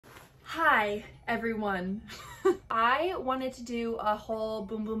Hi everyone. I wanted to do a whole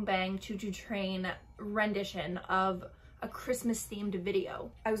boom boom bang choo choo train rendition of a Christmas themed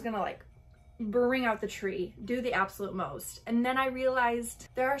video. I was gonna like bring out the tree, do the absolute most, and then I realized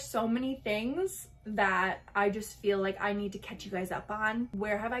there are so many things that I just feel like I need to catch you guys up on.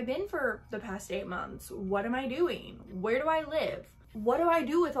 Where have I been for the past 8 months? What am I doing? Where do I live? What do I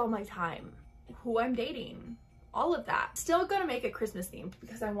do with all my time? Who I'm dating? All of that. Still gonna make it Christmas themed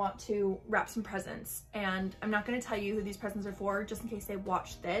because I want to wrap some presents, and I'm not gonna tell you who these presents are for just in case they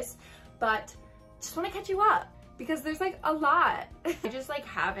watch this, but just want to catch you up because there's like a lot. I just like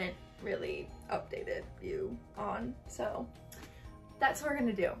haven't really updated you on, so that's what we're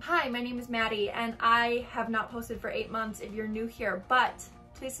gonna do. Hi, my name is Maddie and I have not posted for 8 months if you're new here, but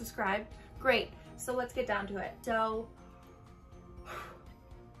please subscribe. Great, so let's get down to it. So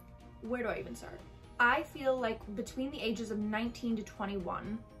where do I even start? I feel like between the ages of 19 to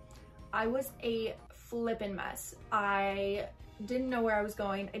 21, I was a flippin' mess. I didn't know where I was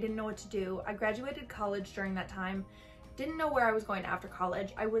going. I didn't know what to do. I graduated college during that time. Didn't know where I was going after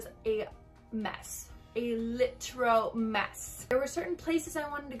college. I was a mess, a literal mess. There were certain places I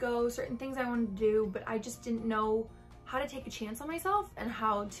wanted to go, certain things I wanted to do, but I just didn't know how to take a chance on myself and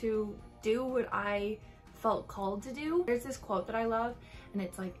how to do what I felt called to do. There's this quote that I love, and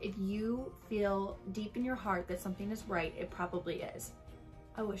it's like, if you feel deep in your heart that something is right, it probably is.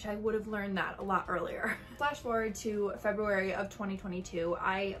 I wish I would have learned that a lot earlier. Flash forward to February of 2022,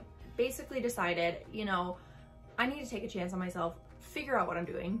 I basically decided, you know, I need to take a chance on myself, figure out what I'm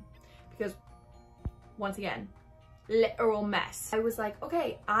doing, because once again, literal mess. I was like,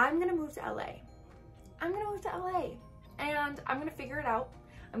 okay, I'm gonna move to LA. I'm gonna move to LA and I'm gonna figure it out.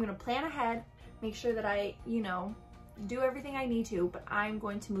 I'm gonna plan ahead, make sure that I, you know, do everything I need to, but I'm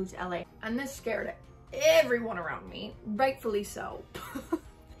going to move to LA. And this scared everyone around me, rightfully so.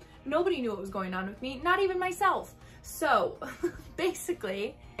 Nobody knew what was going on with me, not even myself. So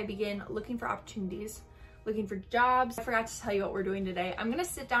basically, I began looking for opportunities, looking for jobs. I forgot to tell you what we're doing today. I'm gonna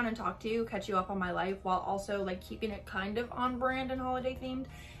sit down and talk to you, catch you up on my life, while also like keeping it kind of on brand and holiday themed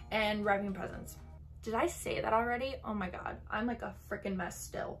and wrapping presents. Did I say that already? Oh my God, I'm like a freaking mess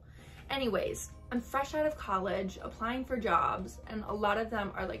still. Anyways, I'm fresh out of college, applying for jobs, and a lot of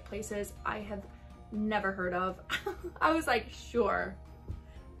them are like places I have never heard of. I was like, sure,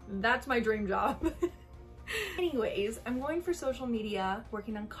 that's my dream job. Anyways, I'm going for social media,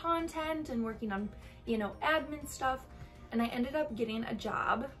 working on content and working on, you know, admin stuff, and I ended up getting a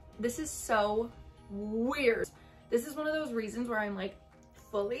job. This is so weird. This is one of those reasons where I'm like,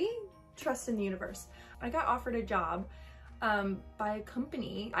 fully trust in the universe. I got offered a job by a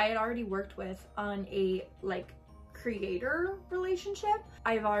company I had already worked with on a like creator relationship.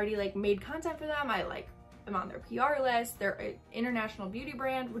 I've already like made content for them. I like am on their PR list. They're an international beauty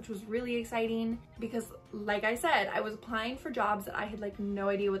brand, which was really exciting because like I said, I was applying for jobs that I had like no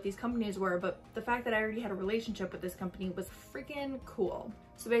idea what these companies were, but the fact that I already had a relationship with this company was freaking cool.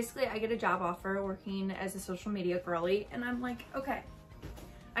 So basically I get a job offer working as a social media girly, and I'm like, okay,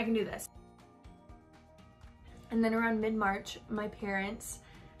 I can do this. And then around mid-March, my parents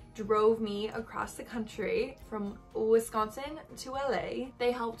drove me across the country from Wisconsin to LA.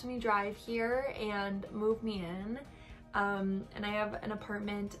 They helped me drive here and move me in. And I have an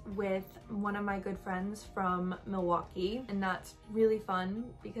apartment with one of my good friends from Milwaukee, and that's really fun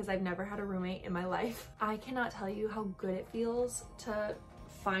because I've never had a roommate in my life. I cannot tell you how good it feels to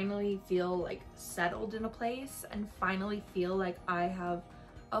finally feel like settled in a place and finally feel like I have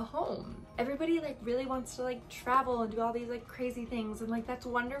a home. Everybody like really wants to like travel and do all these like crazy things, and like that's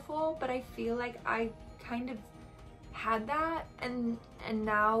wonderful, but I feel like I kind of had that, and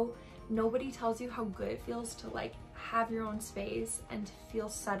now nobody tells you how good it feels to like have your own space and to feel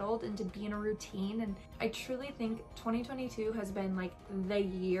settled and to be in a routine. And I truly think 2022 has been like the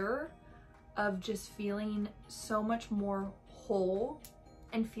year of just feeling so much more whole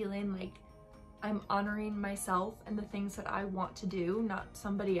and feeling like I'm honoring myself and the things that I want to do, not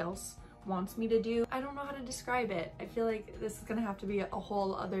somebody else wants me to do. I don't know how to describe it. I feel like this is gonna have to be a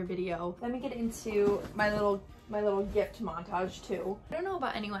whole other video. Let me get into my little gift montage too. I don't know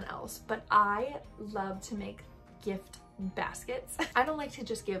about anyone else, but I love to make gift baskets. I don't like to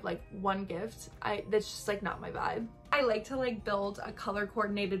just give like one gift. That's just like not my vibe. I like to like build a color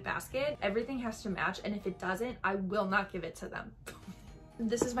coordinated basket. Everything has to match, and if it doesn't, I will not give it to them.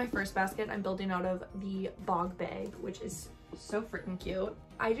 This is my first basket I'm building out of the Bog bag, which is so freaking cute.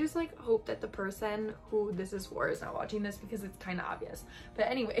 I just like hope that the person who this is for is not watching this because it's kind of obvious. But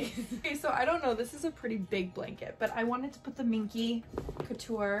anyways, okay, so I don't know, this is a pretty big blanket, but I wanted to put the Minky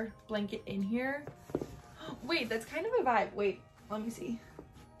Couture blanket in here. Wait, that's kind of a vibe. Wait, let me see.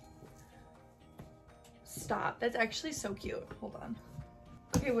 stop. That's actually so cute. Hold on.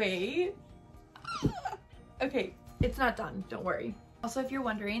 Okay, wait. Okay, it's not done. Don't worry. Also, if you're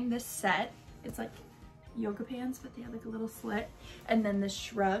wondering, this set, it's like yoga pants, but they have like a little slit. And then the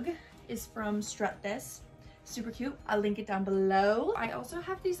shrug is from Strut This. Super cute. I'll link it down below. I also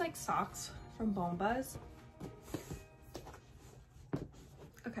have these like socks from Bombas.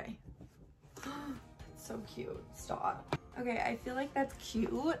 Okay. So cute. Stop. Okay, I feel like that's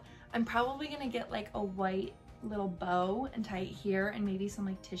cute. I'm probably gonna get like a white little bow and tie it here and maybe some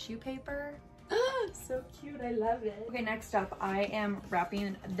like tissue paper. So cute. I love it. Okay, next up, I am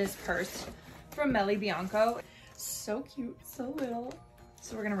wrapping this purse from Melly Bianco. So cute. So little.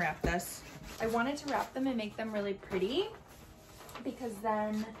 So we're gonna wrap this. I wanted to wrap them and make them really pretty because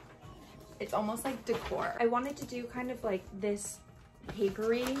then it's almost like decor. I wanted to do kind of like this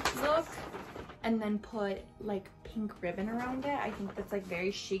papery look and then put like pink ribbon around it. I think that's like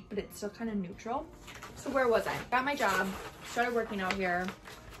very chic, but it's still kind of neutral. So where was I? Got my job, started working out here.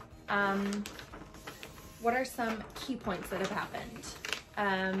 What are some key points that have happened?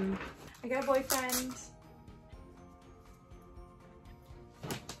 I got a boyfriend.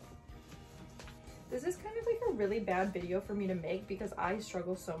 This is kind of like a really bad video for me to make because I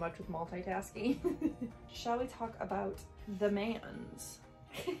struggle so much with multitasking. Shall we talk about the mans?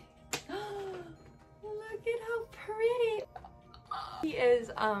 Look at how pretty. He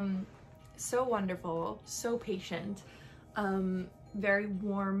is so wonderful, so patient, very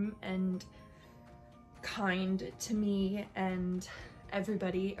warm and kind to me and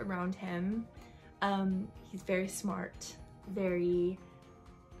everybody around him. He's very smart, very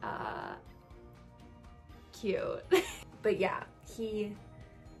cute. But yeah, he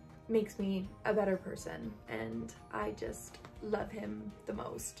makes me a better person and I just love him the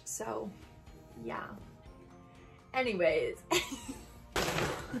most. So yeah. Anyways.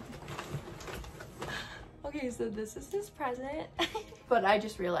 Okay, so this is his present. But I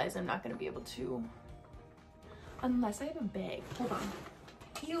just realized I'm not gonna be able to unless I have a bag. Hold on.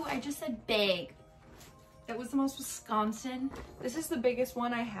 Ew, I just said bag. That was the most Wisconsin. This is the biggest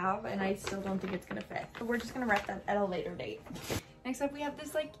one I have and I still don't think it's gonna fit. But we're just gonna wrap that at a later date. Next up we have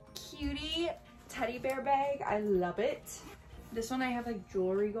this like cutie teddy bear bag. I love it. This one I have like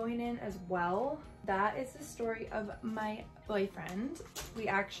jewelry going in as well. That is the story of my boyfriend. We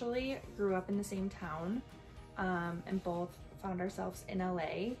actually grew up in the same town and both found ourselves in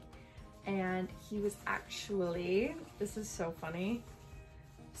LA. And he was actually, this is so funny,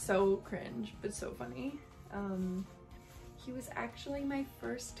 so cringe, but so funny. He was actually my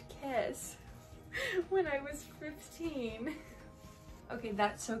first kiss when I was 15. Okay,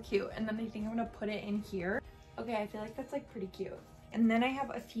 that's so cute. And then I think I'm gonna put it in here. Okay, I feel like that's like pretty cute. And then I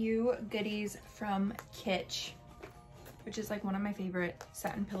have a few goodies from Kitsch, which is like one of my favorite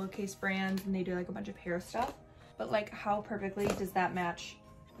satin pillowcase brands, and they do like a bunch of hair stuff. But like how perfectly does that match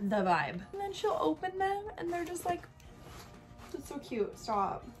the vibe? And then she'll open them and they're just like, it's so cute.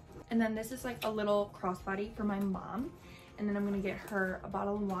 Stop. And then this is like a little crossbody for my mom. And then I'm gonna get her a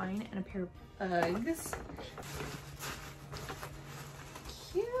bottle of wine and a pair of Uggs.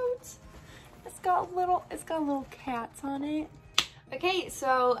 Cute. It's got little cats on it. Okay,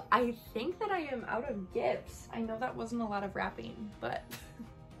 so I think that I am out of gifts. I know that wasn't a lot of wrapping, but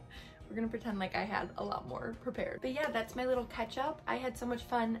we're gonna pretend like I had a lot more prepared. But yeah, that's my little catch up. I had so much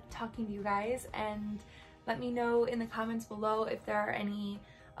fun talking to you guys, and let me know in the comments below if there are any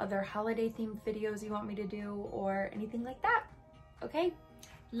other holiday themed videos you want me to do or anything like that. Okay,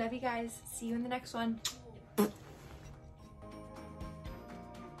 love you guys. See you in the next one.